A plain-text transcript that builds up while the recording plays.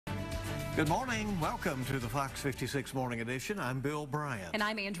Good morning. Welcome to the Fox 56 Morning Edition. I'm Bill Bryant. And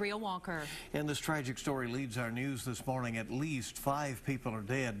I'm Andrea Walker. And this tragic story leads our news this morning. At least 5 people are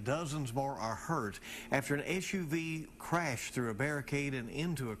dead. Dozens more are hurt after an SUV crashed through a barricade and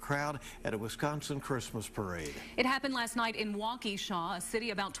into a crowd at a Wisconsin Christmas parade. It happened last night in Waukesha, a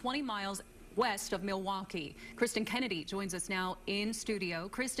city about 20 miles west of Milwaukee. Kristen Kennedy joins us now in studio.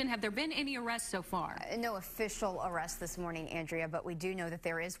 Kristen, have there been any arrests so far? No official arrest this morning, Andrea, but we do know that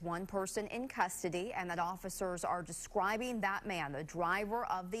there is one person in custody and that officers are describing that man, the driver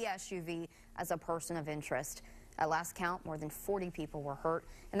of the SUV, as a person of interest. At last count, more than 40 people were hurt,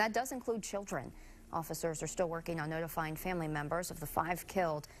 and that does include children. Officers are still working on notifying family members of the 5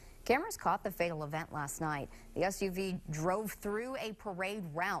 killed. Cameras caught the fatal event last night. The SUV drove through a parade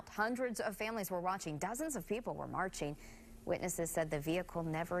route. Hundreds of families were watching. Dozens of people were marching. Witnesses said the vehicle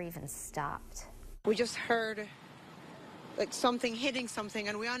never even stopped. We just heard like something hitting something,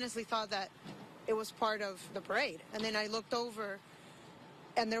 and we honestly thought that it was part of the parade. And then I looked over,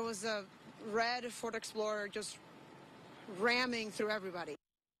 and there was a red Ford Explorer just ramming through everybody.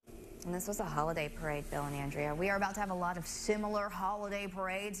 And this was a holiday parade, Bill and Andrea. We are about to have a lot of similar holiday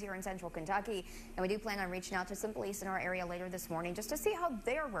parades here in central Kentucky, and we do plan on reaching out to some police in our area later this morning just to see how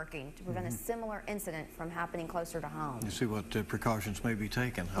they're working to prevent a similar incident from happening closer to home. You see what precautions may be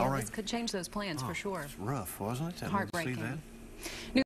taken. Yeah, All right. This could change those plans for sure. It's rough, wasn't it? Heartbreaking. I didn't see that.